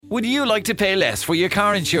Would you like to pay less for your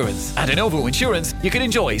car insurance? At Innovo Insurance, you can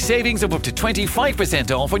enjoy savings of up to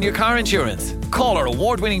 25% off on your car insurance. Call our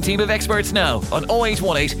award-winning team of experts now on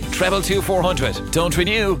 0818 222 400. Don't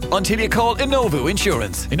renew until you call Innovo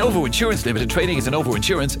Insurance. Innovo Insurance Limited, trading as Innovo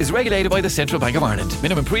Insurance, is regulated by the Central Bank of Ireland.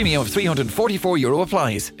 Minimum premium of €344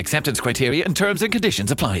 applies. Acceptance criteria and terms and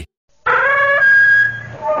conditions apply.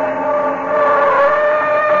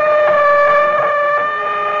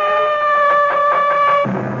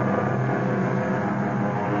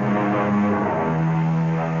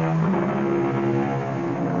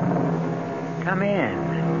 Come in.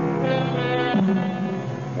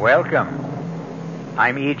 Welcome.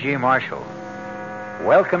 I'm E.G. Marshall.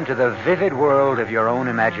 Welcome to the vivid world of your own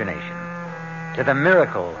imagination, to the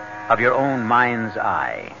miracle of your own mind's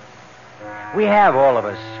eye. We have, all of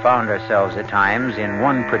us, found ourselves at times in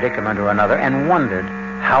one predicament or another and wondered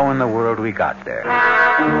how in the world we got there.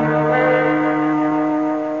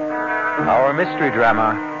 Our mystery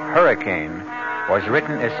drama, Hurricane, was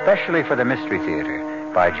written especially for the Mystery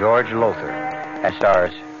Theater by George Lothar, and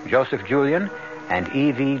stars Joseph Julian and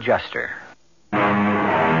E.V. Juster.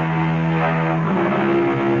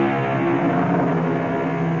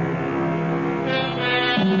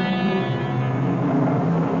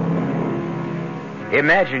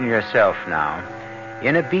 Imagine yourself now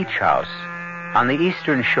in a beach house on the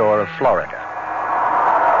eastern shore of Florida.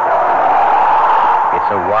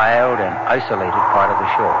 It's a wild and isolated part of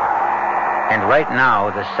the shore. And right now,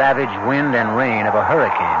 the savage wind and rain of a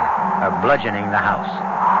hurricane are bludgeoning the house.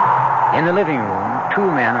 In the living room, two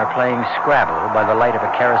men are playing Scrabble by the light of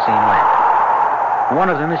a kerosene lamp.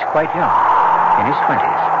 One of them is quite young, in his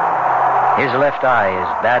 20s. His left eye is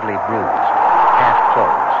badly bruised, half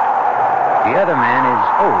closed. The other man is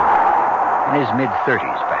older, in his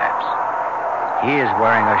mid-30s, perhaps. He is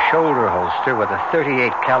wearing a shoulder holster with a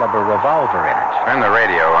 .38 caliber revolver in it. Turn the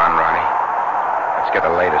radio on, Ronnie. Let's get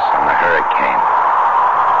the latest on the hurricane.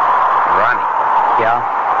 Ronnie. Yeah?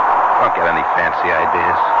 Don't get any fancy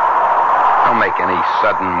ideas. Don't make any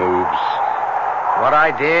sudden moves. What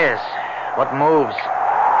ideas? What moves?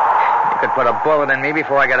 You could put a bullet in me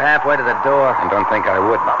before I get halfway to the door. And don't think I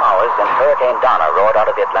would. For hours since Hurricane Donna roared out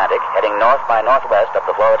of the Atlantic, heading north by northwest up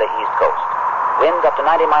the Florida East Coast. Winds up to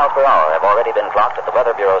 90 miles per hour have already been clocked at the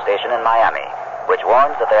Weather Bureau station in Miami, which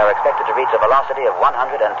warns that they are expected to reach a velocity of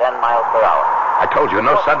 110 miles per hour. I told you,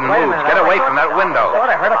 no sudden moves. Get away from that window.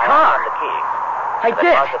 I heard a car. I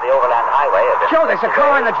did. Parts of the overland highway have been... Joe, there's a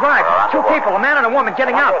car in the drive. Two people, a man and a woman,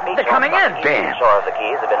 getting out. They're coming in. Damn. Shore of the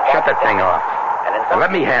Keys have been Shut that thing off. Now,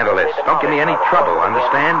 let me handle this. Don't give me any trouble,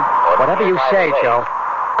 understand? Whatever you say, Joe.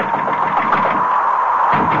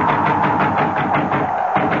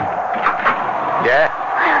 Yeah?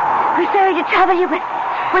 We're sorry to trouble you, but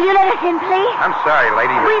will you let us in, please? I'm sorry,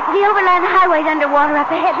 lady. The overland highway's underwater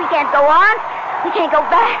up ahead. We can't go on. We can't go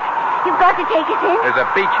back. You've got to take us in. There's a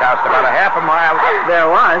beach house about a half a mile. There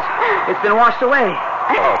was. It's been washed away.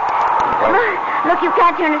 Oh. Look, you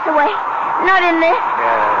can't turn us away. Not in this.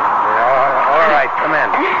 All right, come in.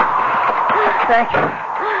 Thank you.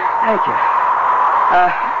 Thank you.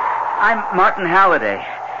 I'm Martin Halliday.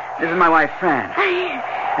 This is my wife, Fran.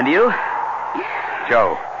 And you?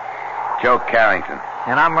 Joe Carrington.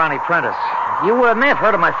 And I'm Ronnie Prentice. You may have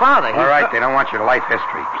heard of my father. All right, they don't want your life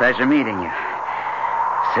history. Pleasure meeting you.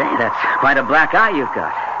 Say, that's quite a black eye you've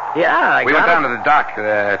got. Yeah, We went down to the dock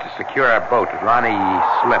to secure our boat. Ronnie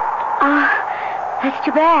slipped. Oh, that's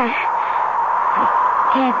too bad. I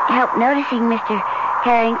can't help noticing, Mr.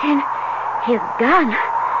 Carrington. Your gun.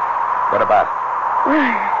 What about it? Well,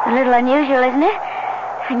 a little unusual, isn't it?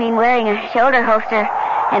 I mean, wearing a shoulder holster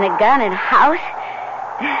and a gun in a house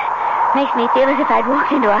makes me feel as if I'd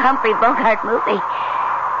walked into a Humphrey Bogart movie.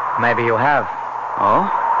 Maybe you have. Oh?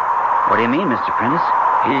 What do you mean, Mr. Prentice?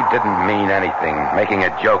 He didn't mean anything. Making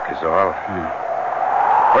a joke is all.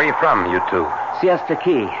 Where are you from, you two? Siesta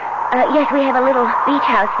Key. Yes, we have a little beach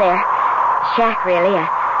house there. Shack, really. A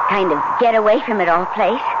kind of get-away-from-it-all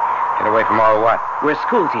place. Get away from all what? We're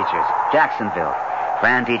school teachers. Jacksonville.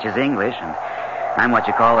 Fran teaches English, and I'm what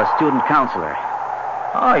you call a student counselor.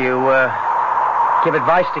 Oh, you, give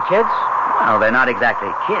advice to kids? Well, they're not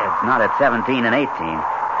exactly kids. Not at 17 and 18.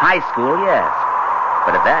 High school, yes.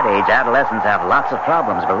 But at that age, adolescents have lots of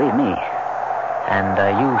problems, believe me. And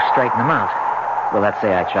you straighten them out. Well, let's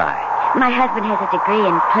say I try. My husband has a degree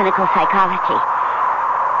in clinical psychology.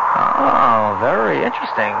 Oh, very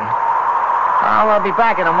interesting. I'll be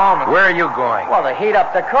back in a moment. Where are you going? Well, to heat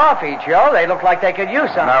up the coffee, Joe. They look like they could use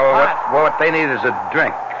something. No, what they need is a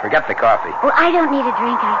drink. Forget the coffee. Well, I don't need a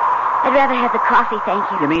drink. I'd rather have the coffee, thank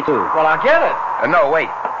you. Yeah, me too. Well, I'll get it. No, wait.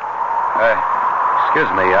 Excuse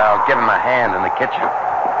me. I'll give him a hand in the kitchen.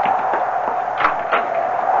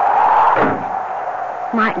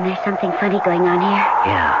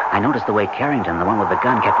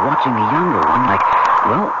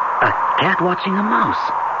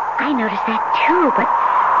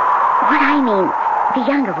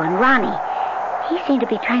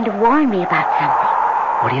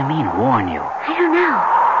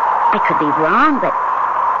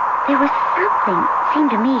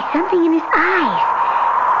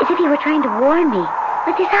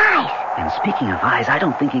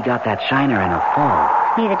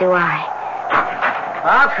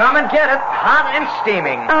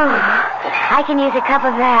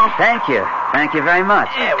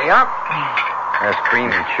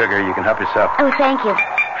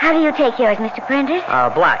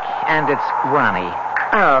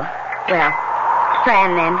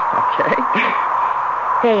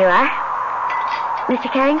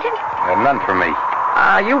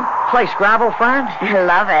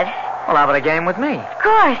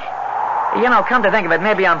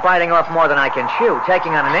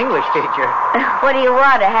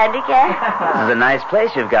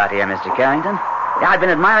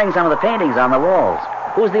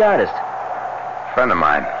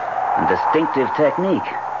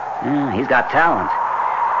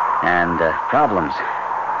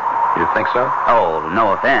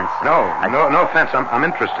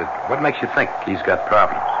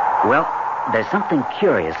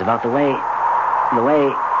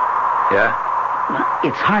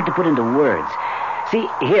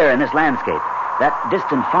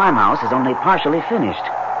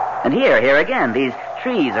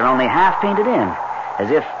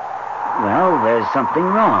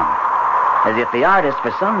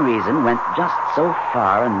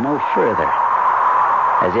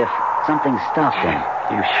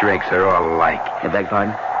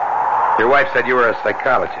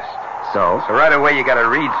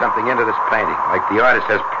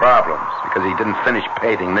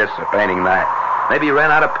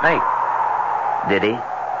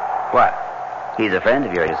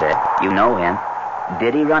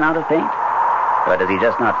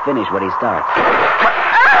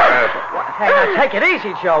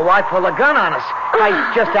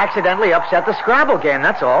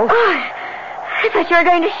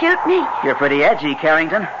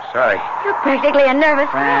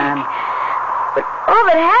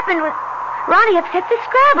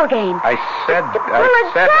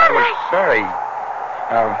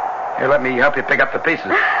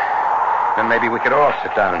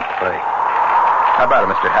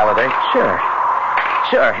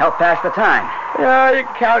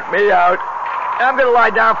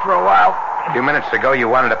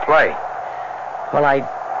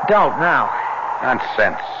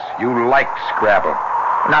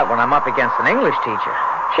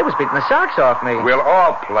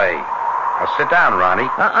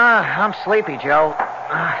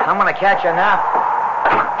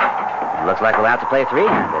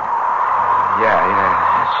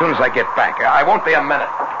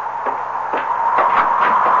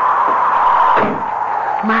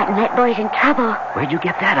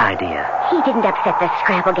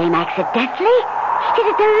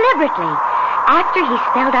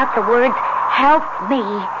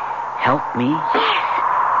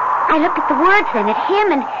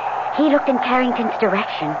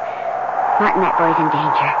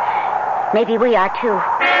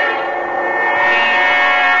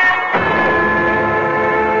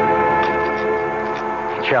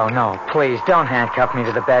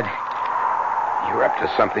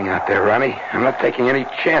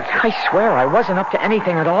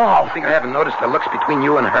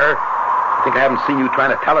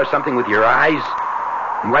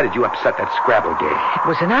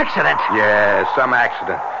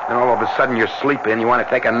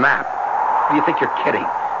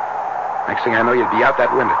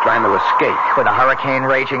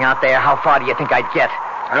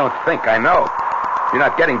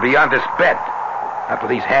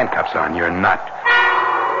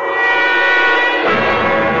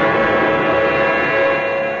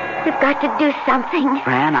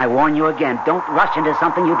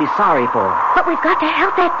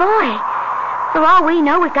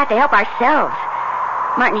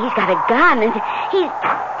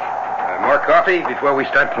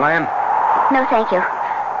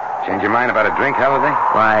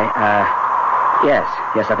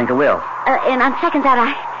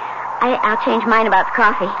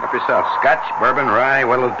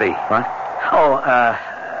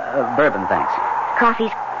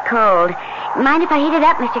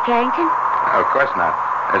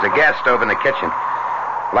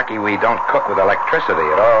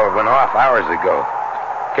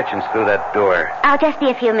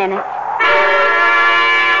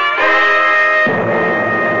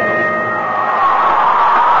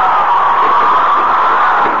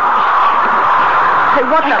 Hey,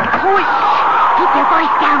 what the... Keep your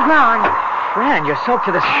voice down, Ron. Fran, you're soaked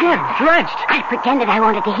to the skin, drenched. I pretended I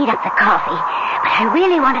wanted to heat up the coffee, but I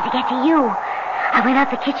really wanted to get to you. I went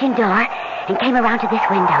out the kitchen door and came around to this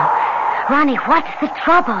window. Ronnie, what's the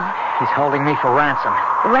trouble? He's holding me for ransom.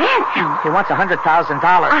 Ransom? He wants $100,000.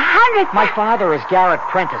 $100,000? My father is Garrett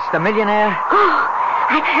Prentice, the millionaire. Oh,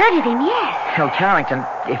 I've heard of him, yes. Hill Carrington,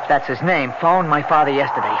 if that's his name, phoned my father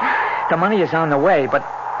yesterday. The money is on the way, but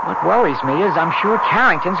what worries me is I'm sure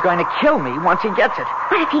Carrington's going to kill me once he gets it.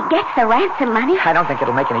 But if he gets the ransom money... I don't think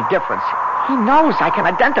it'll make any difference. He knows I can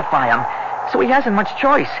identify him, so he hasn't much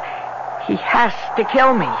choice. He has to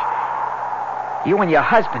kill me. You and your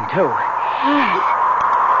husband, too. Yes.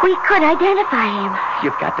 We could identify him.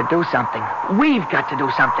 You've got to do something. We've got to do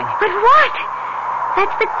something. But what?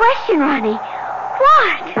 That's the question, Ronnie.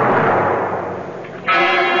 What?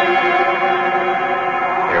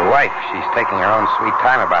 Your wife, she's taking her own sweet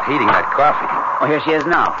time about heating that coffee. Oh, here she is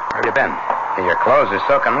now. Where have you been? Your clothes are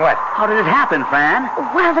soaking wet. How did it happen, Fran?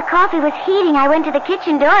 While the coffee was heating, I went to the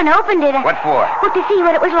kitchen door and opened it. What for? Well, to see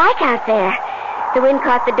what it was like out there. The wind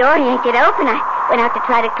caught the door and yanked it open. I went out to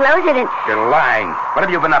try to close it and... You're lying. What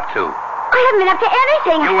have you been up to? I haven't been up to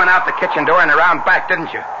anything. You went out the kitchen door and around back,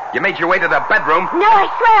 didn't you? You made your way to the bedroom. No,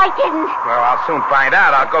 I swear I didn't. Well, I'll soon find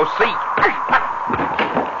out. I'll go see.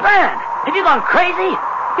 Fran, have you gone crazy?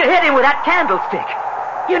 You hit him with that candlestick.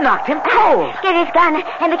 You knocked him cold. Get his gun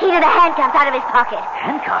and the key to the handcuffs out of his pocket.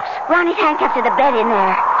 Handcuffs? Ronnie's handcuffs to the bed in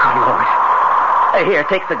there. Oh, Lord. Here,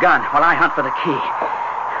 take the gun while I hunt for the key.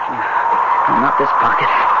 Not this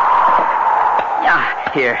pocket. Yeah,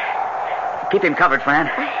 here. Keep him covered,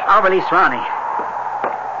 Fran. I'll release Ronnie.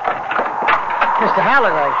 Mr.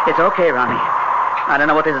 Halliday. It's okay, Ronnie. I don't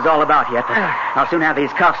know what this is all about yet, but I'll soon have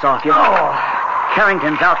these cuffs off you. Oh.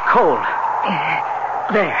 Carrington's out cold.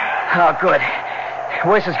 There. Oh, good.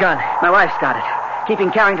 Where's his gun? My wife's got it. Keeping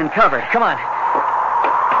Carrington covered. Come on.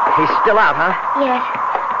 He's still out, huh? Yes,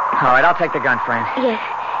 All right, I'll take the gun, Fran. yes.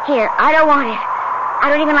 Here, I don't want it. I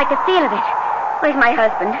don't even like the feel of it. Where's my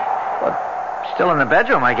husband? Well, still in the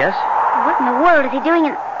bedroom, I guess. What in the world is he doing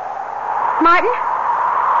in... Martin?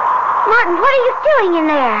 Martin, what are you doing in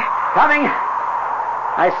there? Coming.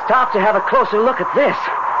 I stopped to have a closer look at this.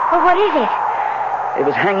 Well, what is it? It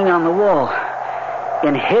was hanging on the wall.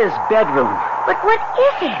 In his bedroom. But what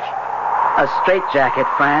is it? A straitjacket,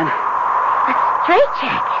 Fran. A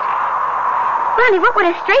straitjacket? Ronnie, what would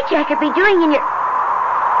a straitjacket be doing in your...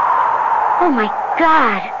 Oh, my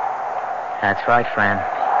God. That's right, Fran.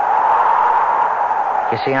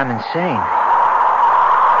 You see, I'm insane.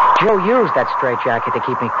 Joe used that straitjacket to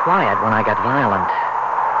keep me quiet when I got violent.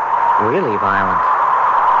 Really violent.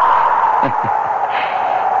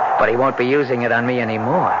 But he won't be using it on me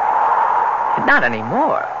anymore. Not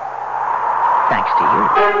anymore. Thanks to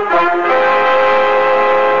you.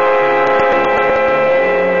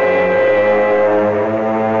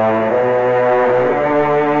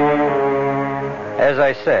 As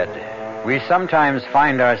I said, we sometimes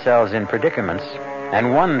find ourselves in predicaments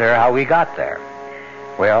and wonder how we got there.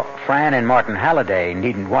 Well, Fran and Martin Halliday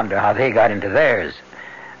needn't wonder how they got into theirs.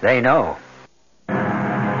 They know.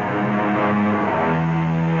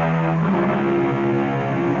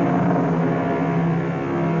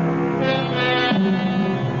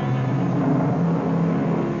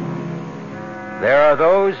 There are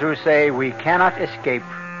those who say we cannot escape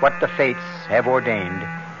what the fates have ordained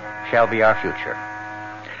shall be our future.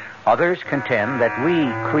 Others contend that we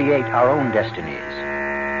create our own destinies,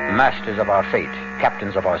 masters of our fate,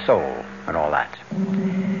 captains of our soul, and all that.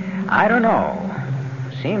 I don't know.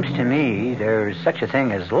 Seems to me there's such a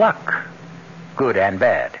thing as luck, good and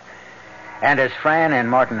bad. And as Fran and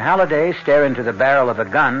Martin Halliday stare into the barrel of a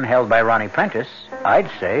gun held by Ronnie Prentice, I'd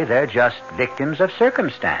say they're just victims of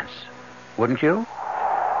circumstance. Wouldn't you?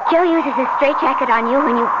 Joe uses a straitjacket on you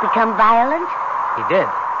when you become violent? He did.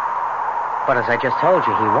 But as I just told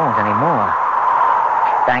you, he won't anymore.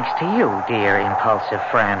 Thanks to you, dear impulsive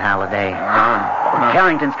Fran Halliday.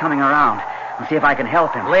 Carrington's coming around. I'll see if I can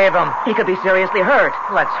help him. Leave him. He could be seriously hurt.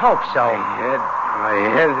 Let's hope so. My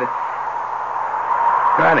head.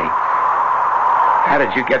 Ronnie, how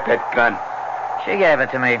did you get that gun? She gave it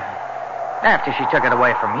to me. After she took it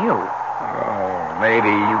away from you. Oh, maybe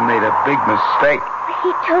you made a big mistake. He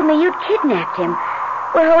told me you'd kidnapped him.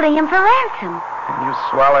 We're holding him for ransom. And you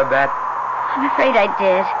swallowed that? I'm afraid I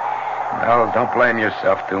did. Well, don't blame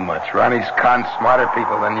yourself too much. Ronnie's conned smarter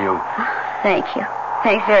people than you. Thank you.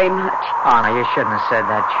 Thanks very much. Oh, no, you shouldn't have said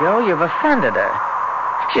that, Joe. You've offended her.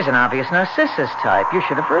 She's an obvious narcissist type. You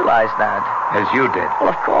should have realized that. As you did. Well,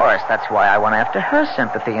 of course. That's why I went after her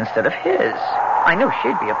sympathy instead of his. I knew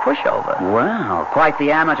she'd be a pushover. Well, quite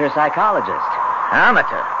the amateur psychologist.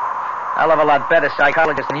 Amateur? Hell of a lot better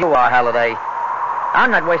psychologist than you are, Halliday.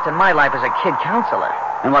 I'm not wasting my life as a kid counselor.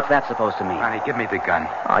 And what's that supposed to mean? Ronnie, give me the gun.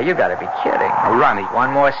 Oh, you gotta be kidding. Oh, Ronnie.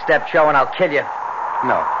 One more step, Joe, and I'll kill you.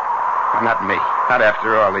 No. Not me. Not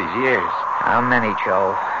after all these years. How many,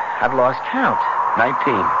 Joe? I've lost count. 19.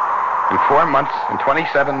 In 4 months and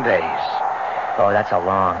 27 days. Oh, that's a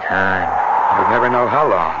long time. You'll never know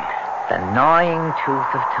how long. The gnawing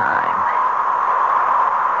tooth of time.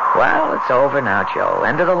 Well, it's over now, Joe.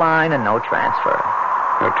 End of the line and no transfer.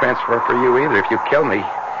 No transfer for you either if you kill me.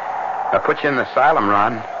 I'll put you in the asylum,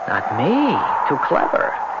 Ron. Not me. Too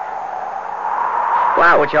clever.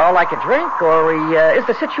 Well, would you all like a drink, or is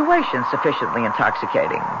the situation sufficiently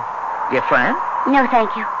intoxicating? Your friend? No,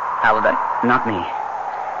 thank you. Halliday? Not me.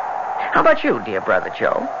 How about you, dear brother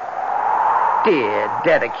Joe? Dear,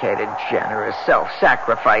 dedicated, generous,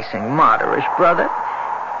 self-sacrificing, martyrish brother.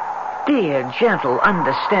 Dear, gentle,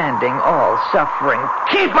 understanding, all-suffering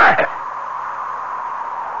keeper!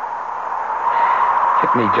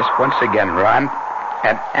 Hit me just once again, Ron.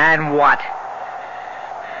 And what?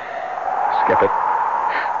 Skip it.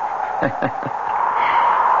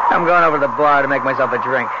 I'm going over to the bar to make myself a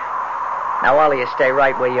drink. Now, all of you stay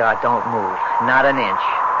right where you are. Don't move. Not an inch.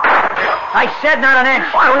 I said not an inch.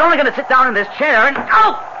 Oh, I was only going to sit down in this chair and...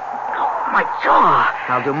 Oh, my jaw.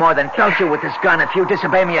 I'll do more than kill you with this gun if you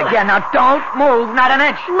disobey me again. Now, don't move. Not an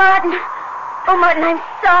inch. Martin. Oh, Martin, I'm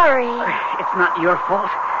sorry. It's not your fault.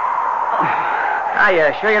 Are you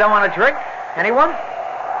sure you don't want a drink? Anyone?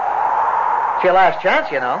 It's your last chance,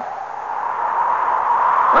 you know.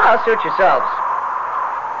 Well, suit yourselves.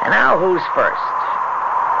 And now, who's first?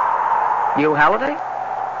 You, Halliday?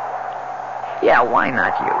 Yeah, why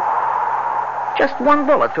not you? Just one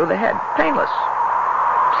bullet through the head. Painless.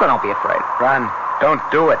 So don't be afraid. Ron, don't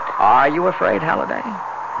do it. Are you afraid, Halliday?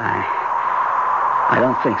 I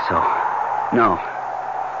don't think so. No.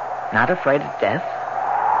 Not afraid of death?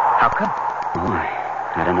 How come? Oh,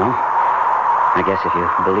 I don't know. I guess if you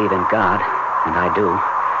believe in God, and I do,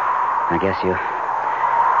 I guess you...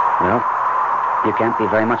 Well, you can't be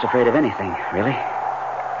very much afraid of anything, really.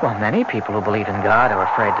 Well, many people who believe in God are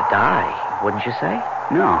afraid to die, wouldn't you say?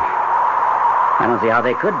 No. I don't see how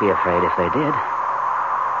they could be afraid if they did.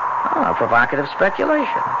 Oh, provocative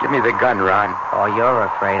speculation. Give me the gun, Ron. Oh, you're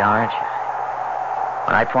afraid, aren't you?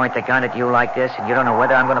 When I point the gun at you like this and you don't know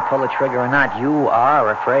whether I'm going to pull the trigger or not, you are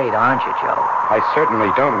afraid, aren't you, Joe? I certainly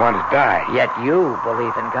don't want to die. Yet you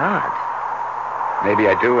believe in God. Maybe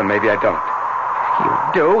I do and maybe I don't.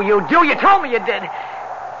 You do. You told me you did.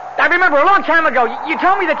 I remember a long time ago, you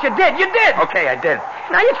told me that you did. You did. Okay, I did.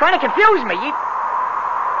 Now you're trying to confuse me. He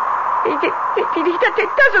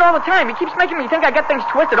does it all the time. He keeps making me think I got things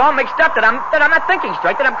twisted, all mixed up, that I'm not thinking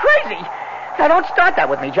straight, that I'm crazy. Now, don't start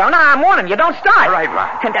that with me, Joe. Now, I'm warning you. Don't start. All right,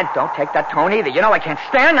 Ron. And don't take that tone either. You know I can't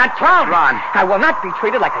stand that tone. Ron. I will not be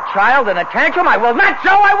treated like a child in a tantrum. I will not,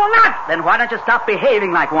 Joe. I will not. Then why don't you stop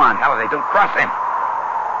behaving like one? Halliday, don't cross him.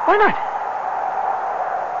 Why not?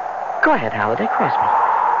 Go ahead, Halliday. Cross me.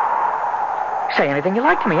 Say anything you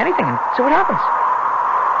like to me. Anything. And see what happens.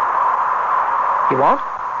 You won't?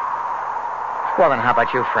 Well, then how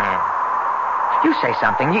about you, Fran? You say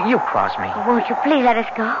something. You cross me. Oh, won't you please let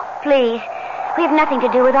us go? Please. We have nothing to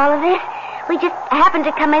do with all of this. We just happened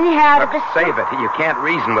to come in here out of the... Save it. You can't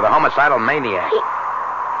reason with a homicidal maniac.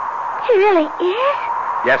 He really is?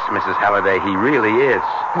 Yes, Mrs. Halliday, he really is.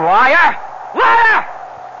 Liar! Liar!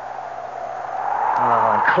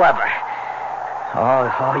 Oh, and clever. Oh,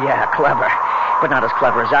 yeah, clever. But not as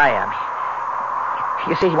clever as I am.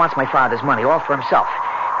 You see, he wants my father's money, all for himself.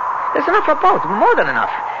 There's enough for both, more than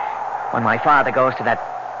enough. When my father goes to that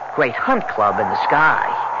great hunt club in the sky.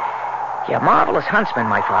 Yeah, marvelous huntsman,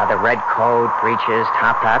 my father. Red coat, breeches,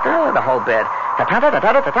 top hat, the whole bit.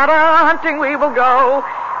 Ta-ta-ta-ta-ta-ta-ta, hunting we will go.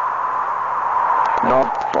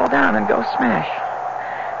 Don't fall down and go smash.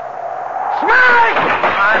 Smash!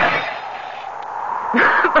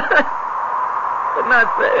 But not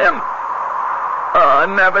for him. Oh,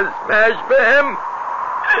 never smash for him.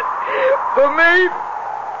 For me.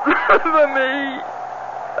 For me.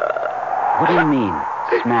 What do you mean,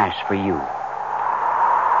 smash for you?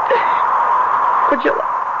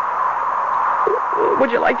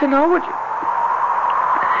 Would you like to know? Would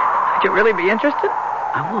you really be interested?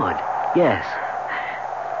 I would, yes.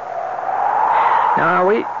 No,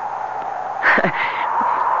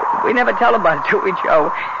 we never tell about it, do we,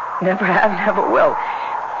 Joe? Never have, never will.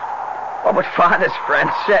 What would Father's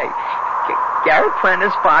friends say? Garrett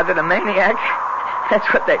Prender's father, the maniac. That's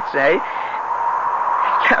what they'd say.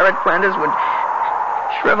 Garrett Prentice would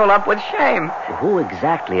shrivel up with shame. Who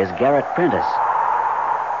exactly is Garrett Prentice?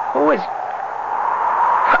 Who is...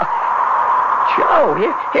 Well, Joe,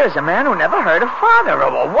 here's a man who never heard of father,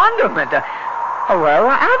 a wonderment, a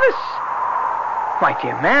rara avis. My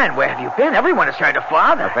dear man, where have you been? Everyone has heard of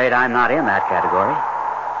father. I'm afraid I'm not in that category.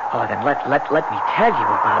 Oh, then let me tell you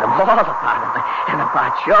about him, all about him, and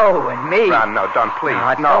about Joe and me. Ron, no, don't, please.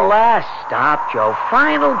 No, it's the last stop, Joe.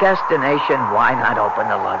 Final destination. Why not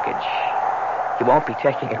open the luggage? You won't be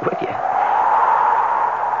taking it with you.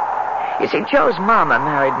 You see, Joe's mama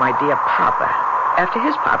married my dear papa after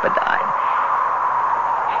his papa died.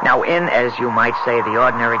 Now, in, as you might say, the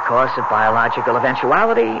ordinary course of biological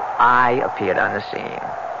eventuality, I appeared on the scene.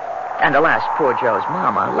 And alas, poor Joe's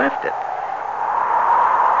mama left it.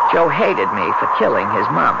 Joe hated me for killing his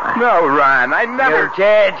mama. No, Ron, I never... You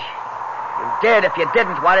did. You did. If you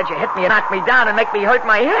didn't, why did you hit me and knock me down and make me hurt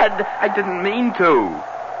my head? I didn't mean to.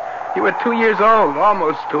 You were 2 years old,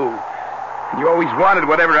 almost 2. And you always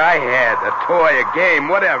wanted whatever I had, a toy, a game,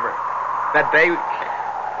 whatever. That day,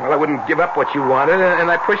 well, I wouldn't give up what you wanted,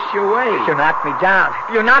 and I pushed you away. You knocked me down.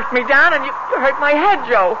 You knocked me down, and you hurt my head,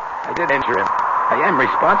 Joe. I did injure him. I am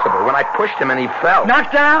responsible. When I pushed him and he fell.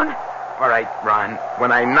 Knocked down? All right, Ron.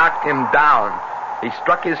 When I knocked him down, he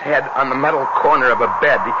struck his head on the metal corner of a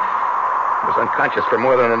bed. He was unconscious for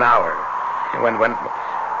more than an hour. When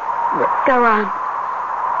Go on.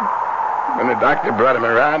 When the doctor brought him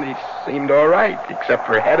around, he seemed all right, except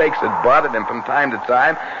for headaches that bothered him from time to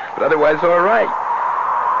time, but otherwise all right.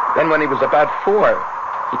 Then when he was about 4,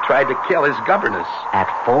 he tried to kill his governess. At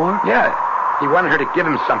 4? Yeah. He wanted her to give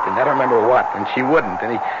him something. I don't remember what, and she wouldn't.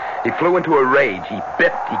 And he flew into a rage. He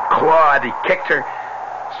bit, he clawed, he kicked her.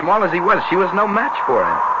 Small as he was, she was no match for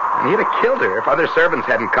him. And he'd have killed her if other servants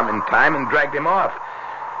hadn't come in time and dragged him off.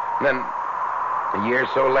 And then, a year or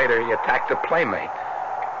so later, he attacked a playmate.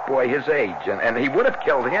 Boy his age. And he would have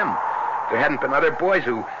killed him. There hadn't been other boys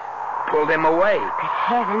who pulled him away. Good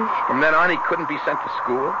heavens. From then on, he couldn't be sent to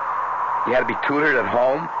school. He had to be tutored at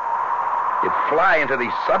home. He'd fly into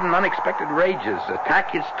these sudden, unexpected rages, attack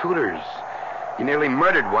his tutors. He nearly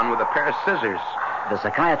murdered one with a pair of scissors. The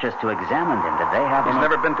psychiatrist who examined him, did they have He's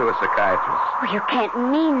never been to a psychiatrist. Well, you can't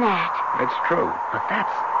mean that. It's true. But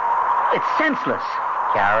it's senseless.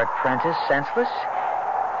 Garrett Prentice, senseless?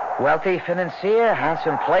 Wealthy financier,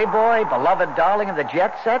 handsome playboy, beloved darling of the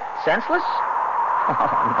jet set, senseless? Oh,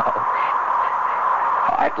 no.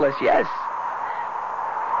 Heartless, yes.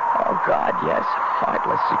 Oh, God, yes,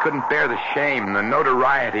 heartless. He couldn't bear the shame, the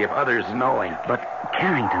notoriety of others knowing. But,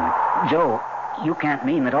 Carrington, Joe, you can't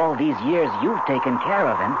mean that all these years you've taken care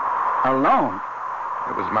of him alone.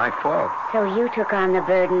 It was my fault. So you took on the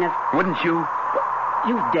burden of... Wouldn't you?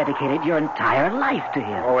 You've dedicated your entire life to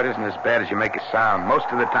him. Oh, it isn't as bad as you make it sound. Most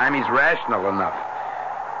of the time, he's rational enough.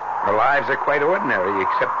 Our lives are quite ordinary,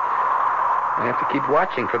 except I have to keep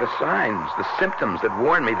watching for the signs, the symptoms that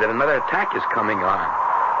warn me that another attack is coming on.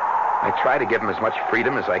 I try to give him as much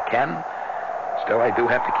freedom as I can. Still, I do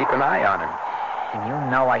have to keep an eye on him. And you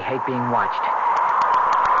know I hate being watched.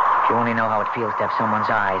 If you only know how it feels to have someone's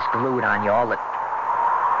eyes glued on you all the...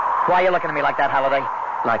 Why are you looking at me like that, Halliday?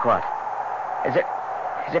 Like what? As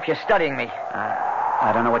if you're studying me. I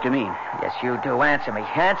don't know what you mean. Yes, you do. Answer me.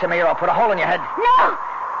 Answer me or I'll put a hole in your head. No!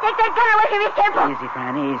 Take that gun away from his temple! Easy,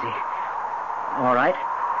 Fran, easy. All right.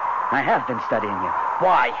 I have been studying you.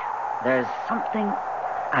 Why? There's something...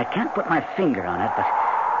 I can't put my finger on it, but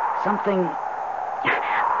something...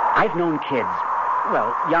 I've known kids,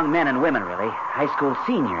 well, young men and women, really, high school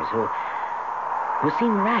seniors who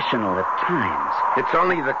seem rational at times. It's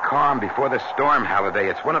only the calm before the storm, Halliday.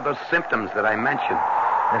 It's one of those symptoms that I mentioned.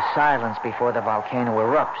 The silence before the volcano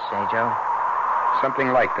erupts, eh, Joe?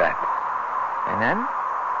 Something like that. And then?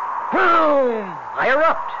 Boom! I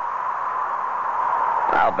erupt.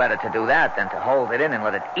 Well, better to do that than to hold it in and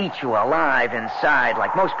let it eat you alive inside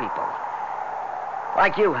like most people.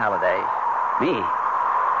 Like you, Halliday. Me?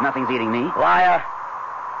 Nothing's eating me. Liar.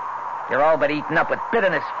 You're all but eaten up with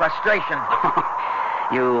bitterness, frustration.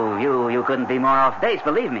 You couldn't be more off base,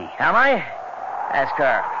 believe me. Am I? Ask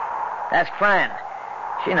her. Ask Fran.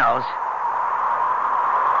 She knows.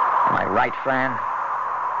 Am I right, Fran?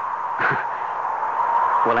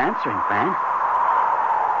 Well, answer him, Fran.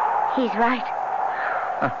 He's right.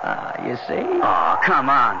 You see? Oh, come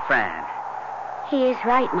on, Fran. He is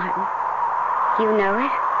right, Martin. You know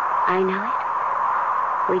it. I know it.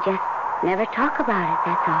 We just never talk about it,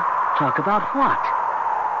 that's all. Talk about what?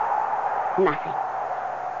 Nothing.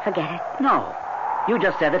 Forget it. No. You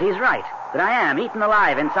just said that he's right. That I am eaten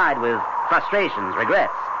alive inside with frustrations,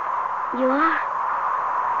 regrets. You are?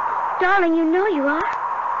 Darling, you know you are.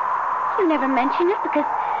 You never mention it because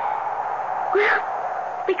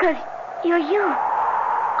you're you.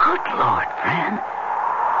 Good Lord, Fran.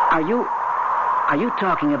 Are you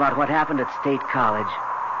talking about what happened at State College?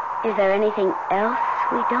 Is there anything else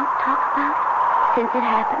we don't talk about since it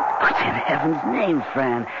happened? But in heaven's name,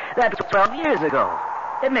 Fran, that's 12 years ago.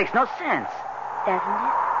 It makes no sense. Doesn't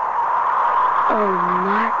it? Oh,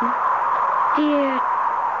 Martin. Dear,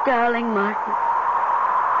 darling Martin.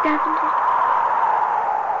 Doesn't it?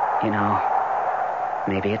 You know,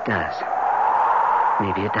 maybe it does.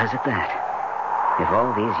 Maybe it does at that. If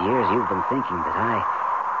all these years you've been thinking that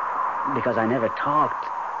because I never talked,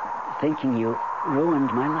 thinking you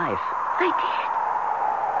ruined my life. I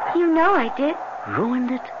did. You know I did. Ruined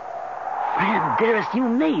it? Fran, dearest, you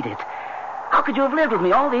made it. How could you have lived with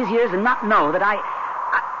me all these years and not know that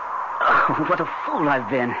oh, what a fool I've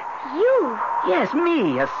been. You? Yes,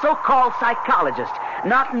 me, a so-called psychologist,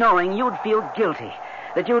 not knowing you'd feel guilty.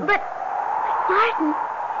 But, Martin,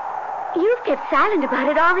 you've kept silent about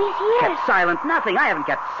it all these years. Kept silent? Nothing. I haven't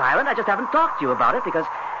kept silent. I just haven't talked to you about it because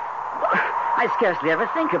I scarcely ever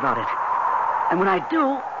think about it. And when I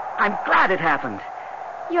do, I'm glad it happened.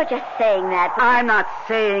 You're just saying that. I'm not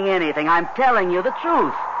saying anything. I'm telling you the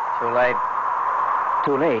truth. Too late.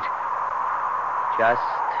 Too late? Just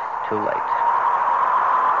too late.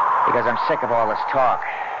 Because I'm sick of all this talk.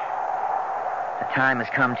 The time has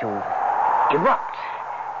come to erupt.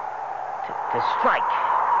 To strike.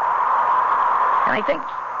 And I think...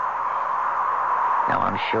 No,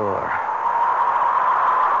 I'm sure.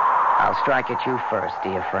 I'll strike at you first,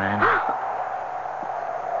 dear friend.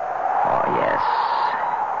 Oh, yes.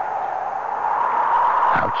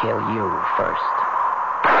 I'll kill you first.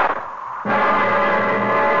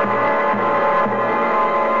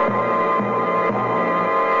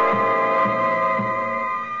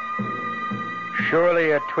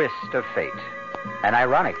 Surely a twist of fate. An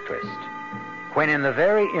ironic twist. When in the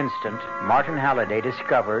very instant Martin Halliday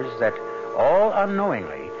discovers that, all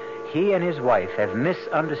unknowingly, he and his wife have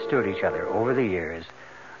misunderstood each other over the years,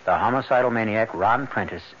 the homicidal maniac Ron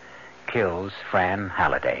Prentice kills Fran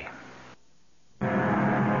Halliday.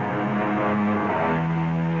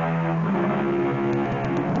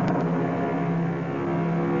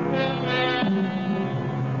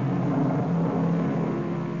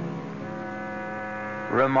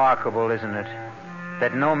 Remarkable, isn't it,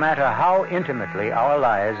 that no matter how intimately our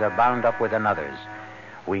lives are bound up with another's,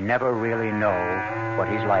 we never really know what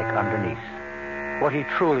he's like underneath, what he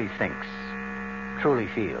truly thinks, truly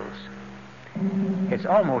feels. It's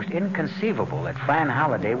almost inconceivable that Fran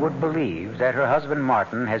Halliday would believe that her husband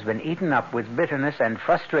Martin has been eaten up with bitterness and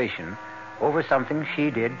frustration over something she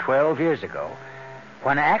did 12 years ago,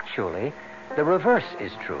 when actually the reverse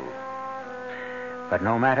is true. But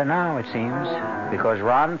no matter now, it seems, because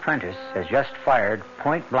Ron Prentice has just fired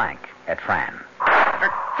point blank at Fran.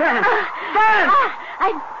 Fran! Fran!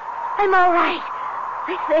 I'm all right,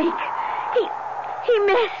 I think. He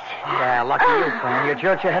missed. Yeah, lucky you, Fran. You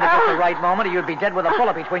jerked your head at just the right moment, or you'd be dead with a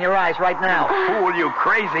bullet between your eyes right now. Fool, you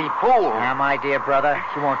crazy fool. Now, my dear brother,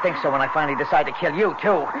 you won't think so when I finally decide to kill you,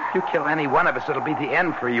 too. If you kill any one of us, it'll be the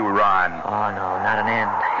end for you, Ron. Oh, no, not an end.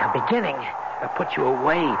 A beginning. I'll put you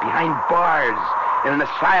away, behind bars, in an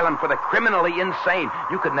asylum for the criminally insane.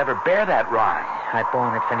 You could never bear that, Ron. I've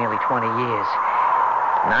borne it for nearly 20 years.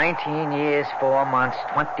 19 years, 4 months,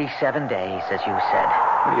 27 days, as you said.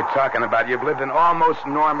 What are you talking about? You've lived an almost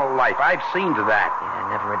normal life. I've seen to that.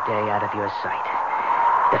 Yeah, never a day out of your sight.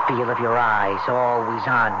 The feel of your eyes always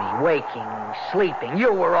on me, waking, sleeping.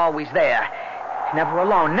 You were always there. Never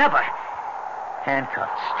alone, never.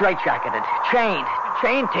 Handcuffed, straitjacketed, chained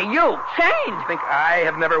to you, chained. You think I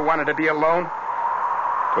have never wanted to be alone?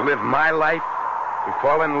 To live my life? To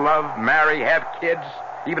fall in love, marry, have kids?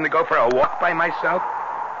 Even to go for a walk by myself?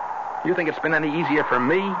 You think it's been any easier for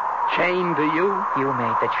me, chained to you? You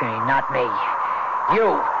made the chain, not me. You.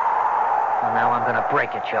 Well, now I'm going to break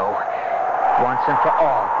it, Joe. Once and for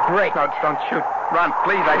all. Break No, it. don't shoot. Ron,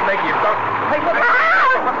 please, I beg you, don't. Hey, look.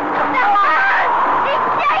 No, he's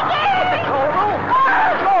shaking! The whole room.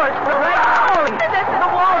 The doors, the right falling. The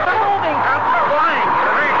walls are moving. I'm flying.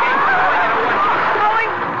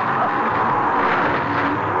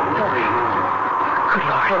 Good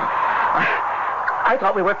Lord. I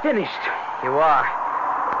thought we were finished. You are.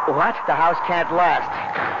 What? The house can't last.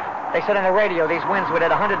 They said on the radio these winds would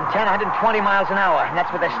hit 110, 120 miles an hour, and that's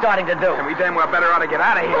what they're starting to do. And we damn well better ought to get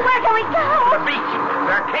out of here. Well, where can we go? The beach.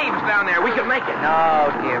 There are caves down there. We can make it.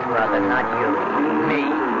 No, dear brother, not you. Me.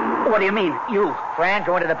 What do you mean, you? Fran,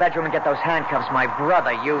 go into the bedroom and get those handcuffs my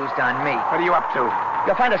brother used on me. What are you up to?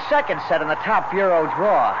 You'll find a second set in the top bureau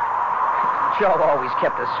drawer. Joe always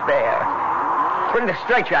kept a spare. Bring the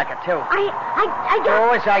straitjacket, too. I don't...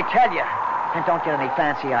 Do as I tell you. And don't get any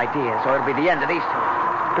fancy ideas, or it'll be the end of these two.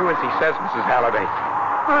 Do as he says, Mrs. Halliday.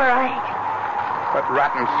 All right. What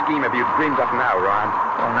rotten scheme have you dreamed up now, Ron?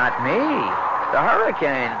 Well, not me. The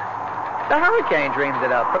hurricane. The hurricane dreamed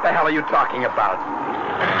it up. What the hell are you talking about?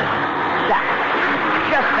 That.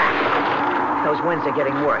 Just that. Those winds are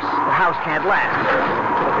getting worse. The house can't last.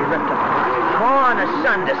 It'll be ripped apart. Torn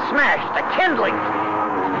asunder, smashed to kindling.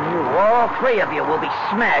 You, all three of you, will be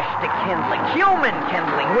smashed to kindling. Human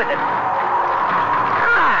kindling with it.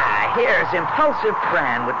 Here's impulsive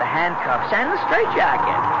Fran with the handcuffs and the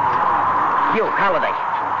straitjacket. You, Halliday,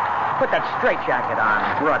 put that straitjacket on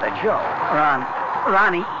Brother Joe.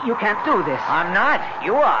 Ronnie, you can't do this. I'm not.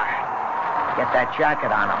 You are. Get that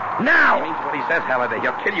jacket on him. Now! He means what he says, Halliday.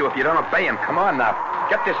 He'll kill you if you don't obey him. Come on now.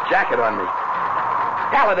 Get this jacket on me.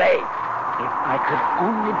 Halliday! If I could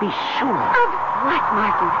only be sure. Of what,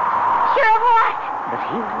 Martin? Sure of what?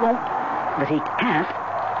 That he can't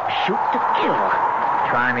shoot to kill.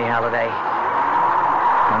 Try me, Halliday.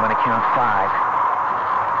 I'm going to count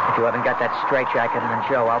 5. If you haven't got that straitjacket on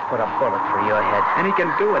Joe, I'll put a bullet through your head. And he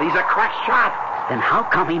can do it. He's a crack shot. Then how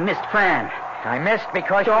come he missed Fran? I missed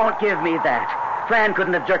because... Don't give me that. Fran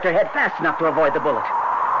couldn't have jerked her head fast enough to avoid the bullet.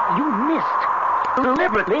 You missed.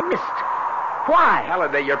 Deliberately missed. Why?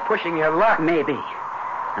 Halliday, you're pushing your luck. Maybe.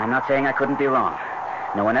 I'm not saying I couldn't be wrong.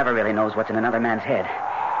 No one ever really knows what's in another man's head.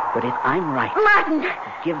 But if I'm right... Martin!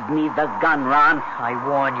 Give me the gun, Ron. I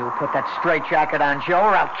warn you, put that straitjacket on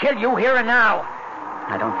Joe or I'll kill you here and now.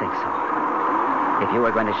 I don't think so. If you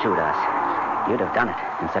were going to shoot us, you'd have done it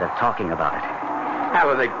instead of talking about it.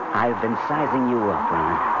 Halliday... I've been sizing you up,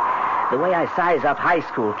 Ron. The way I size up high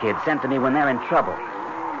school kids sent to me when they're in trouble.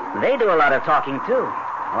 They do a lot of talking, too.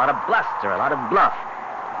 A lot of bluster, a lot of bluff.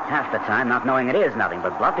 Half the time not knowing it is nothing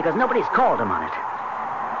but bluff because nobody's called them on it.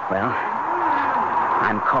 Well,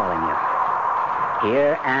 I'm calling you.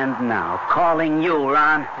 Here and now. Calling you,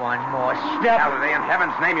 Ron. One more step. Halliday, in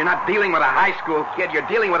heaven's name, you're not dealing with a high school kid. You're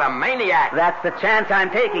dealing with a maniac. That's the chance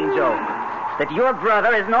I'm taking, Joe. That your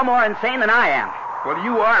brother is no more insane than I am. Well,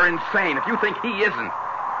 you are insane if you think he isn't.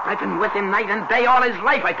 I've been with him night and day all his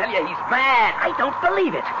life. I tell you, he's mad. I don't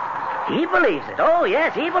believe it. He believes it. Oh,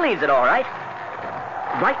 yes, he believes it, all right.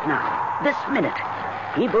 Right now, this minute,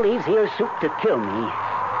 he believes he'll shoot to kill me.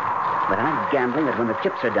 But I'm gambling that when the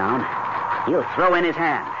chips are down, he'll throw in his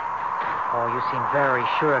hand. Oh, you seem very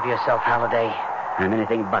sure of yourself, Halliday. I'm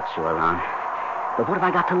anything but sure, Ron. But what have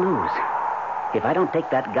I got to lose? If I don't take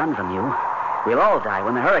that gun from you, we'll all die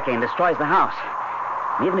when the hurricane destroys the house.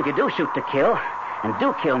 And even if you do shoot to kill, and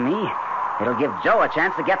do kill me, it'll give Joe a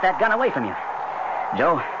chance to get that gun away from you.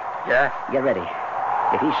 Joe? Yeah? Get ready.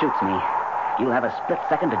 If he shoots me, you'll have a split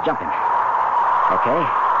second to jump him. Okay?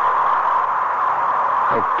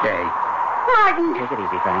 Okay. Martin! Take it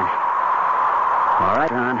easy, Fran. All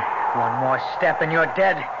right, Ron. One more step and you're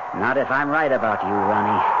dead. Not if I'm right about you,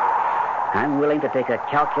 Ronnie. I'm willing to take a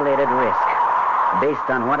calculated risk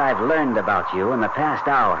based on what I've learned about you in the past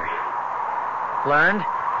hour. Learned?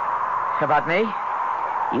 About me?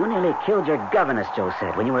 You nearly killed your governess, Joe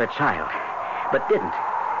said, when you were a child. But didn't.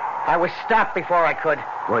 I was stopped before I could.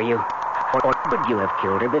 Were you? Or could you have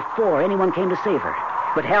killed her before anyone came to save her,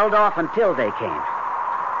 but held off until they came?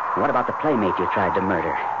 What about the playmate you tried to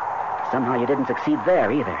murder? Somehow you didn't succeed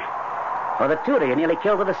there either. Or the tutor you nearly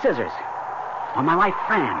killed with the scissors. Or my wife,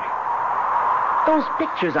 Fran. Those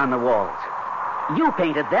pictures on the walls. You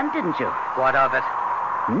painted them, didn't you? What of it?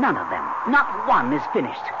 None of them. Not one is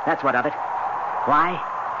finished. That's what of it. Why?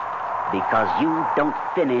 Because you don't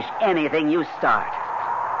finish anything you start.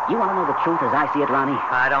 You want to know the truth as I see it, Ronnie?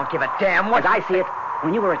 I don't give a damn what... As I see it,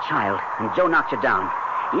 when you were a child and Joe knocked you down,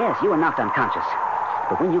 yes, you were knocked unconscious.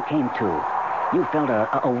 But when you came to, you felt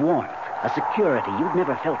a warmth, a security you'd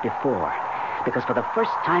never felt before. Because for the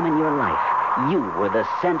first time in your life, you were the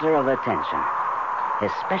center of attention.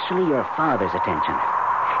 Especially your father's attention.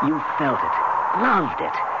 You felt it, loved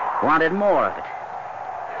it, wanted more of it.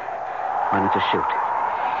 Why don't you shoot?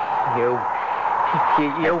 You...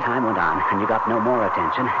 As time went on and you got no more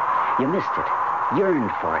attention, you missed it,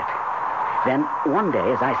 yearned for it. Then, one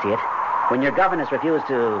day, as I see it, when your governess refused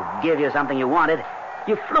to give you something you wanted,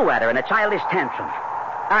 you flew at her in a childish tantrum.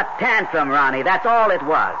 A tantrum, Ronnie, that's all it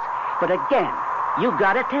was. But again, you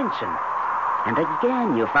got attention. And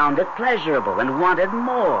again, you found it pleasurable and wanted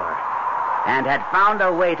more. And had found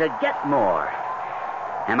a way to get more.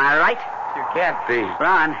 Am I right? You can't be.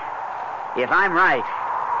 Ron, if I'm right,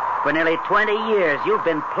 for nearly 20 years, you've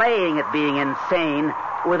been playing at being insane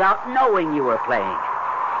without knowing you were playing.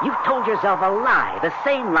 You've told yourself a lie, the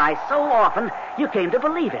same lie, so often you came to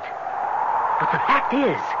believe it. But the fact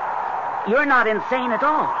is, you're not insane at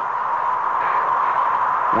all.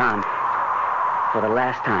 Ron, for the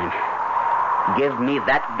last time, give me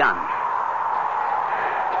that gun.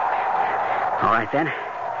 All right, then.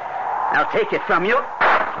 I'll take it from you.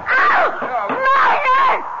 Ow!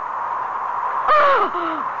 Martin!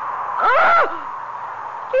 Oh!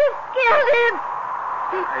 You killed him!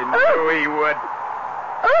 I knew he would.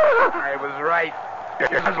 I was right.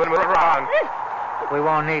 Your husband was wrong. We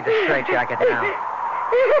won't need the straitjacket now.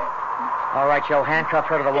 All right, Joe, handcuff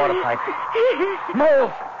her to the water pipe.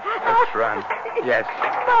 Move! Let's run. Yes.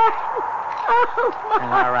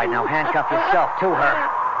 All right, now handcuff yourself to her.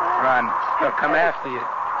 Run. They'll come after you.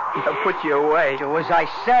 They'll put you away. Do as I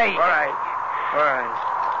say. All right. All right.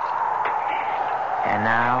 And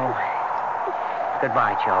now,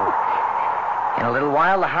 goodbye, Joe. In a little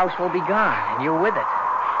while, the house will be gone, and you with it.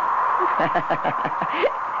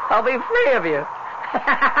 I'll be free of you.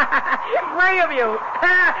 Free of you.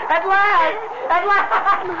 At last. At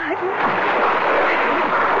last. Martin.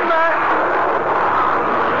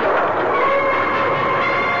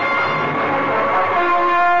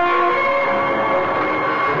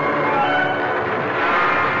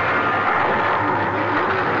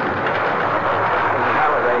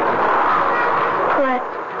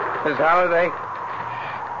 Miss Halliday?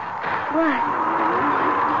 What?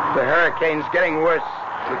 The hurricane's getting worse.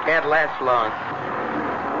 We can't last long.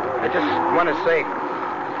 I just want to say,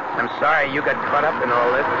 I'm sorry you got caught up in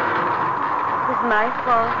all this. It was my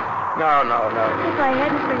fault. No. If I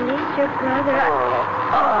hadn't released your brother,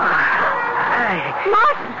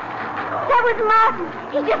 Martin! That was Martin.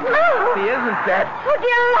 He just moved. He isn't dead. Oh,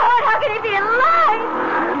 dear Lord, how can he be alive?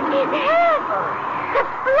 His head. The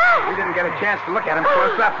blood. We didn't get a chance to look at him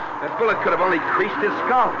close up. That bullet could have only creased his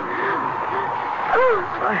skull.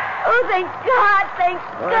 Oh, thank God, thank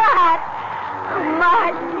God. Oh,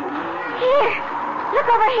 Martin. Here, look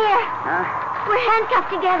over here. Huh? We're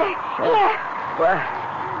handcuffed together. Here. What?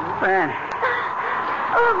 Fran.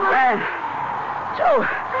 Oh, Martin. Fran. Joe.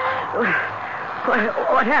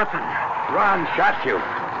 What happened? Ron shot you.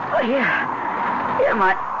 Oh, yeah,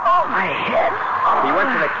 my head. Oh. He went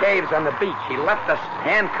to the caves on the beach. He left us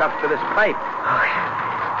handcuffed to this pipe. Oh,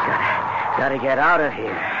 gotta get out of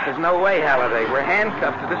here. There's no way, Halliday. We're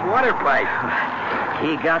handcuffed to this water pipe.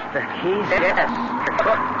 He got the keys? Yes.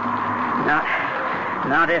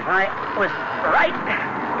 Not if I was right.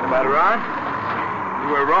 About Ron? You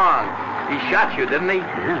were wrong. He shot you, didn't he?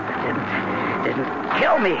 Yeah, but didn't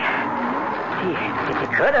kill me. He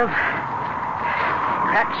could have.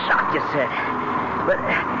 Crack shot, you said. But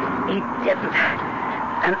he didn't.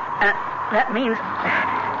 And that means...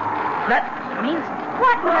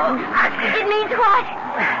 What, Martin? It means what?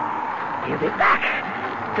 He'll be back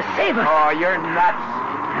to save us. Oh, you're nuts.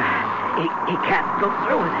 He can't go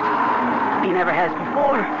through with it. He never has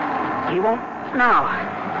before. He won't now.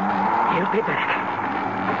 He'll be back.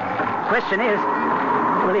 The question is,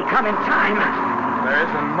 will he come in time? There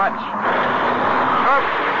isn't much. Oh,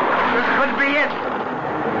 this could be it.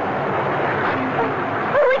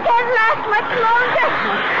 We can't last much longer.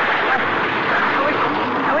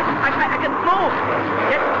 I can move.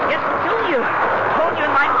 Get to you. Hold you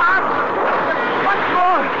in my arms. Once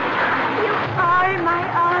more. You are in my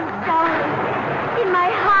arms, darling. In my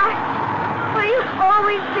heart. Where you've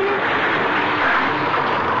always been.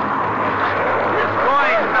 It's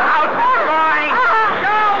going. The house is going.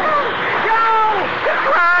 Joe!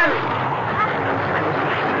 Run!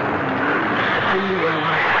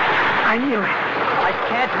 I knew it. I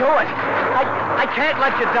can't do it. I can't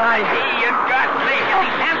let you die. You got me. Get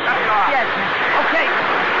these handcuffs off. Yes. Okay.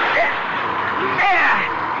 There.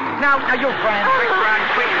 Now you, Fran. Quick, Ron,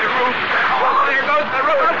 quick, the roof. Oh, there goes the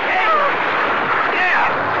roof. Okay. Yeah.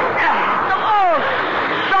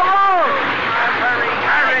 So long.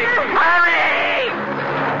 Hurry.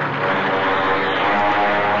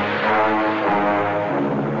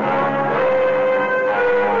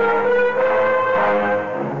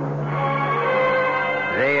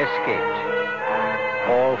 They escaped.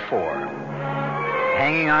 All four.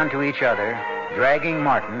 Hanging on to each other, dragging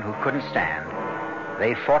Martin, who couldn't stand,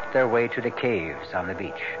 they fought their way to the caves on the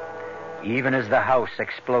beach, even as the house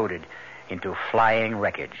exploded into flying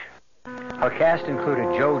wreckage. Our cast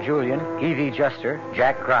included Joe Julian, Evie Juster,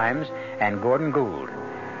 Jack Grimes, and Gordon Gould.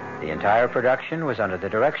 The entire production was under the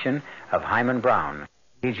direction of Hyman Brown.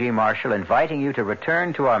 E.G. Marshall inviting you to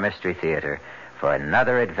return to our Mystery Theater for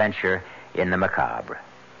another adventure in the macabre.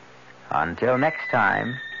 Until next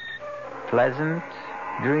time, pleasant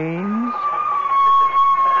dreams.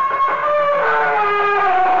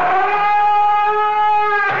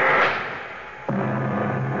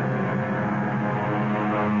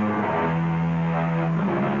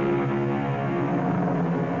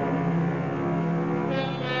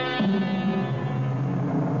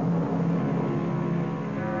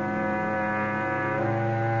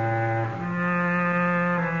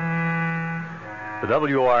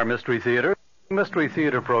 WOR Mystery Theater. The Mystery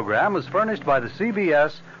Theater program is furnished by the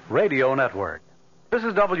CBS Radio Network. This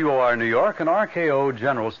is WOR New York, an RKO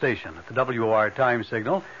General Station. At the WOR time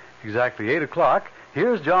signal, exactly 8 o'clock,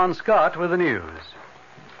 here's John Scott with the news.